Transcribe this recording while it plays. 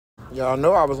Y'all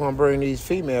know I was gonna bring these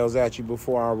females at you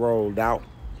before I rolled out.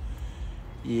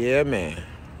 Yeah, man.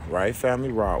 Right Family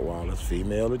Rottweilers,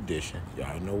 female edition.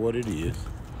 Y'all know what it is.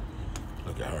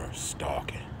 Look at her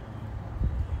stalking.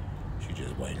 She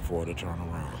just waiting for her to turn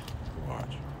around.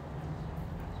 Watch.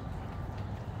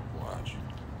 Watch.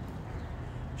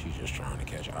 She's just trying to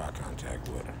catch eye contact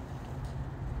with her.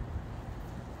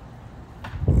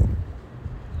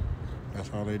 That's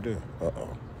how they do.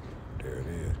 Uh-oh. There it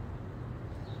is.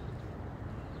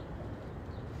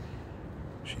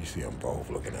 She see them both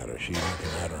looking at her. She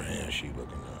looking at her and she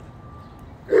looking at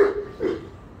her.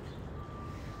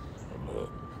 Look.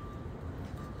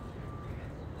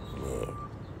 Look.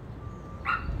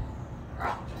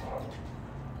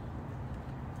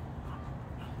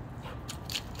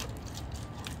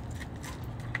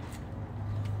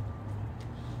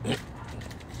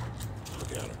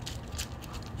 Look at her.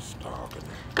 Stalking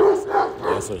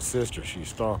her. That's her sister. She's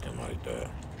stalking like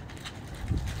that.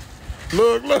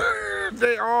 Look, look.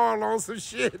 They all on some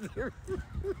shit.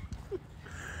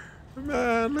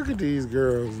 Man, look at these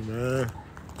girls, man.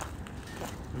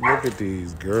 Look at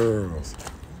these girls.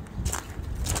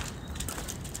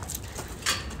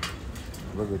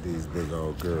 Look at these big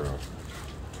old girls.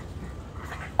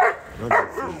 Let me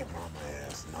feed mama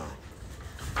ass now.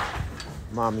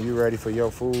 Mama, you ready for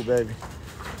your food, baby?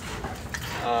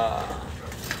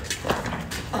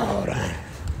 Hold on.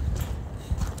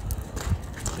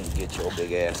 Get your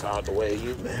big ass out the way.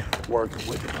 You been working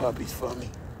with the puppies for me.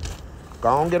 Go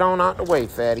on, get on out the way,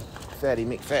 fatty. Fatty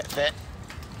McFat.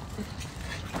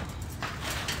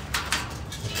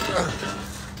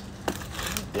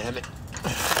 Damn it.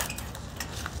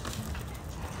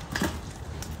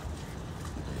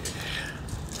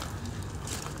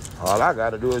 All I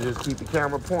gotta do is just keep the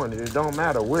camera pointed. It don't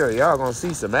matter where. Y'all gonna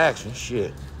see some action.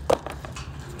 Shit.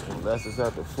 Unless it's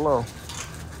at the floor.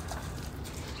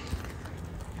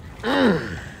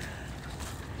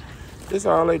 This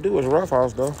all they do is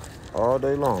roughhouse though, all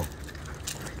day long.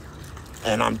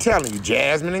 And I'm telling you,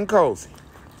 Jasmine and Cozy.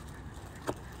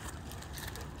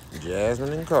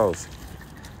 Jasmine and Cozy.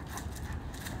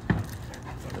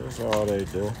 That's all they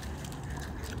do.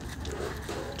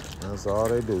 That's all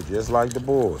they do, just like the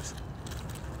boys.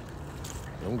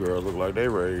 Them girls look like they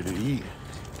ready to eat.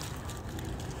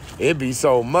 It be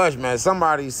so much, man.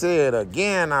 Somebody said,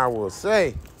 again, I will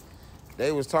say,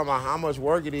 they was talking about how much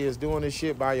work it is doing this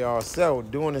shit by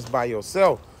yourself, doing this by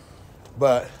yourself.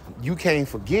 But you can't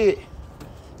forget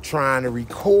trying to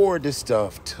record this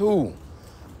stuff too.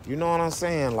 You know what I'm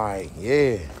saying? Like,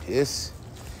 yeah, it's,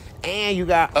 and you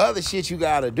got other shit you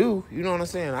gotta do. You know what I'm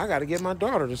saying? I gotta get my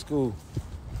daughter to school.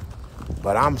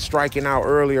 But I'm striking out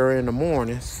earlier in the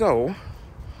morning, so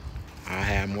I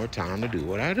have more time to do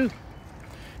what I do.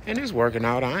 And it's working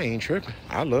out. I ain't tripping.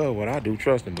 I love what I do,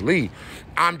 trust and believe.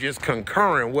 I'm just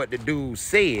concurring what the dude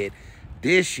said.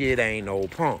 This shit ain't no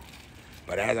punk.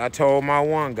 But as I told my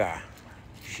one guy,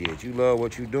 shit, you love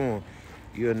what you doing,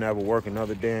 you'll never work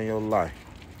another day in your life.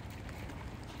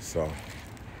 So,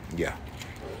 yeah,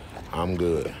 I'm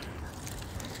good.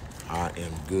 I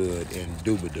am good,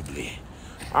 indubitably.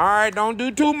 All right, don't do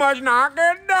too much now.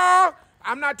 Good dog.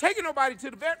 I'm not taking nobody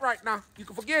to the vet right now. You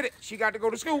can forget it. She got to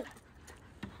go to school.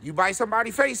 You bite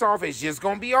somebody's face off, it's just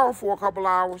gonna be off for a couple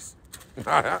hours.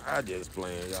 I just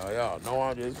playing, y'all. Y'all know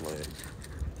I'm just playing.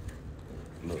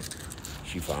 Look,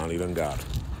 she finally done got her.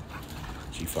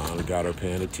 She finally got her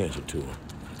paying attention to her.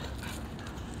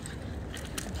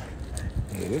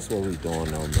 Yeah, this is what we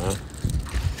doing though, man.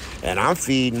 And I'm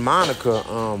feeding Monica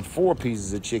 4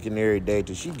 pieces of chicken every day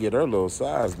till she get her little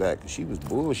size back. She was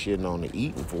bullshitting on the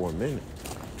eating for a minute.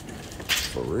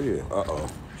 For real. Uh-oh.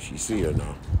 She see her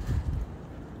now.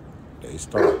 They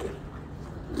stalking.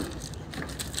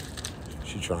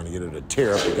 She trying to get her to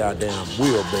tear up the goddamn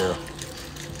wheelbarrow.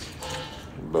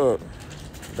 Look,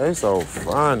 they so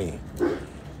funny.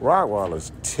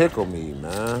 Rottweilers tickle me,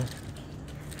 man.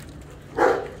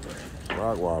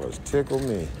 Rottweilers tickle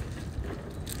me.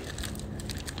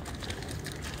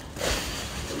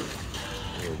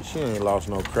 Yeah, she ain't lost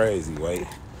no crazy weight.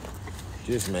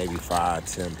 Just maybe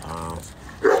 5-10 pounds.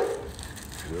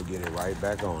 We'll get it right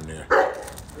back on there.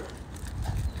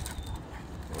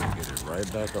 We'll get it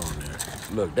right back on there.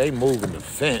 Look, they moving the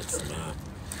fence, man.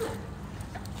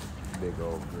 Big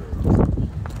old girls.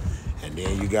 And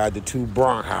then you got the 2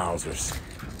 Bronhausers.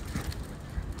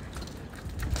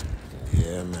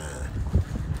 Yeah, man.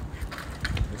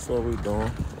 That's what we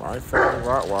doing. Right Family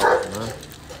Rottweilers, man.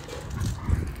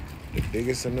 The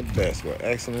biggest and the best, where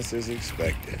excellence is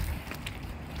expected.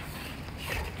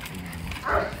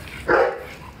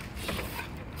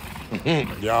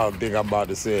 Y'all think I'm about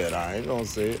to say it. I ain't gonna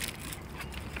say it.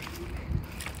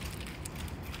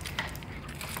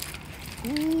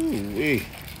 See.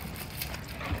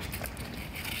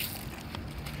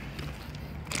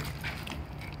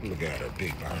 Look at her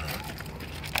big behind.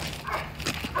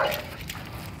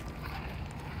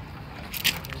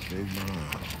 Big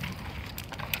behind.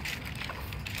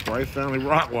 Wright Family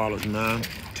Rottweilers, man.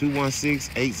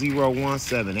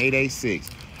 216-801-7886.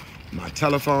 My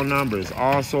telephone number is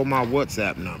also my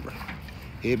WhatsApp number.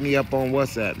 Hit me up on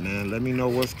WhatsApp, man. Let me know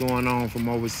what's going on from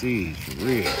overseas. For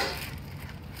real.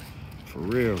 For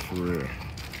real, for real.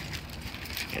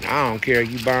 And I don't care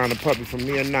if you buying a puppy from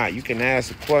me or not. You can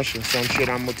ask a question. Some shit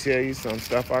I'm going to tell you. Some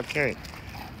stuff I can't.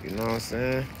 You know what I'm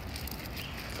saying?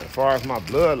 As far as my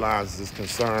bloodlines is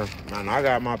concerned, man, I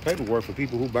got my paperwork for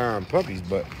people who buying puppies,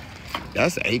 but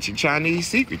that's an ancient Chinese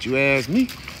secret, you ask me.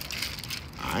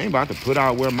 I ain't about to put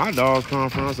out where my dogs come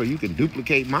from so you can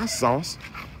duplicate my sauce.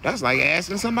 That's like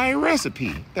asking somebody a recipe.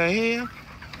 What the hell?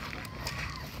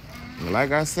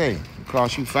 Like I say, it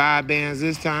cost you 5 bands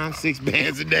this time, 6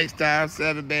 bands the next time,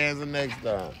 7 bands the next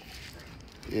time.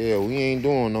 Yeah, we ain't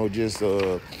doing no just,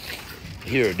 here,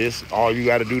 this, all you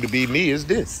got to do to be me is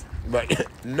this. But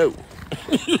no,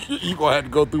 you gonna have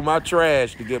to go through my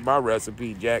trash to get my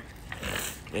recipe, Jack.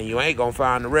 And you ain't gonna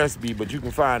find the recipe, but you can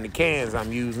find the cans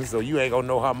I'm using, so you ain't gonna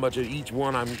know how much of each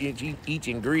one each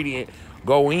ingredient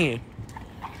go in.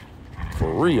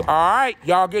 For real. All right,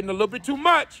 y'all getting a little bit too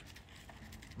much.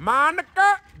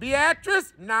 Monica,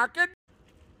 Beatrice, knock it.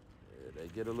 Yeah, they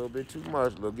get a little bit too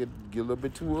much. Get a little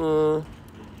bit too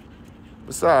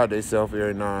beside themselves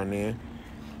every now and then.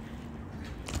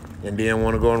 And then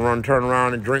want to go and turn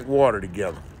around and drink water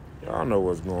together. Y'all know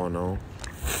what's going on.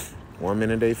 One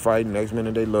minute they fight, next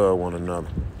minute they love one another.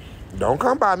 Don't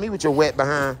come by me with your wet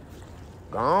behind.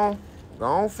 Go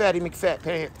on, Fatty McFat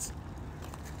Pants.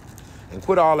 And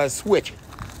quit all that switching.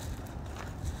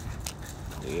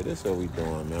 Yeah, this is what we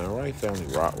doing, man. Wright Family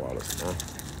Rottweilers, man.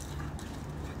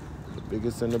 The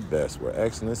biggest and the best, where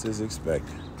excellence is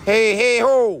expected. Hey,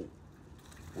 ho!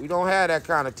 We don't have that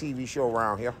kind of TV show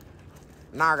around here.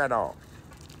 Knock it off.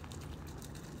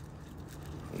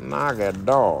 Knock it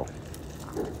off.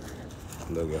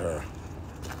 Look at her.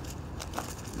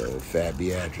 Little fat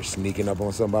Beatrice sneaking up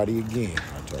on somebody again,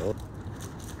 I told her.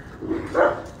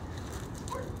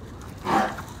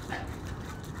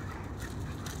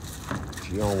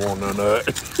 She don't want none of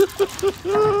it.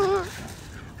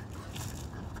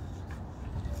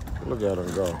 Look at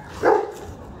him go.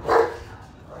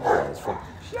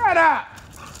 Shut up!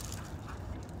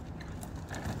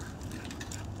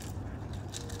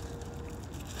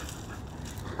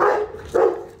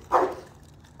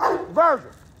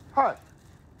 Virgil, hush.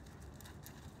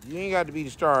 You ain't got to be the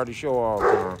star of the show all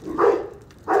the time.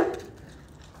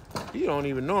 You don't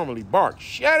even normally bark.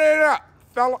 Shut it up,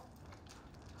 fella.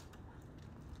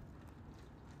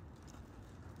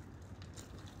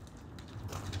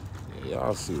 Yeah,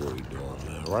 y'all see what we doing,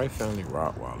 man. Wright Family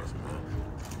Rottweilers, man.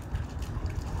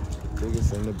 The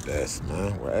biggest and the best,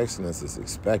 man. Where excellence is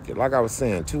expected. Like I was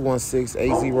saying,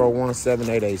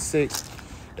 216-801-7886.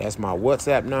 That's my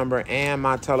WhatsApp number and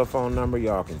my telephone number.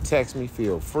 Y'all can text me.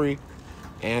 Feel free.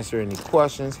 Answer any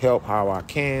questions. Help how I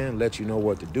can. Let you know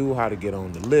what to do, how to get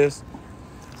on the list.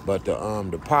 But the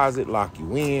deposit lock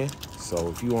you in. So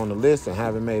if you on the list and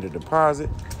haven't made a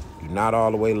deposit, you're not all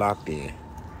the way locked in.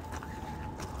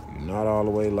 You're not all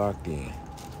the way locked in.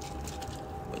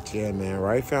 But yeah, man,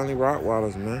 Wright Family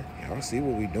Rottweilers, man. Y'all see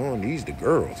what we doing. These the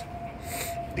girls.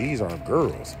 These are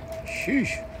girls.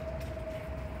 Sheesh.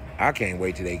 I can't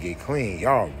wait till they get clean.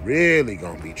 Y'all really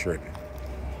gonna be tripping.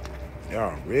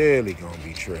 Y'all really gonna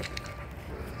be tripping.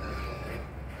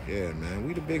 Yeah, man.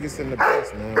 We the biggest and the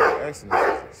best, man. Excellence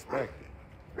is expected.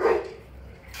 Real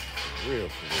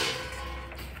for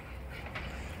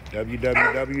real.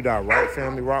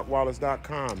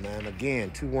 www.wrightfamilyrottweilers.com, man.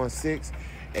 Again,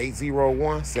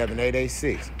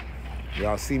 216-801-7886.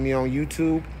 Y'all see me on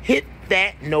YouTube? Hit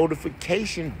that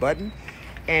notification button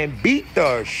and beat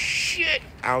the shit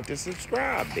out the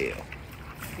subscribe bell.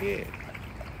 Yeah.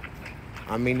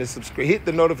 I mean, hit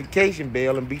the notification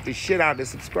bell and beat the shit out the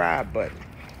subscribe button.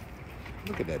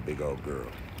 Look at that big old girl.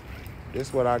 This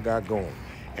is what I got going.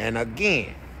 And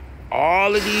again,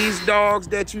 all of these dogs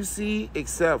that you see,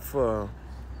 except for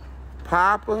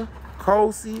Papa,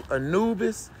 Kosi,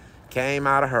 Anubis, came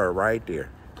out of her right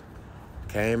there.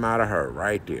 Came out of her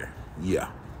right there. Yeah.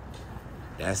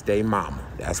 That's they mama.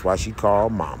 That's why she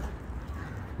called mama.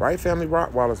 Wright Family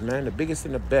Rottweilers, man. The biggest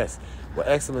and the best. Where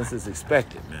excellence is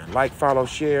expected, man. Like, follow,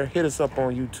 share. Hit us up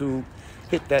on YouTube.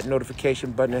 Hit that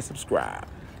notification button and subscribe.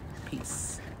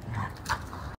 Peace.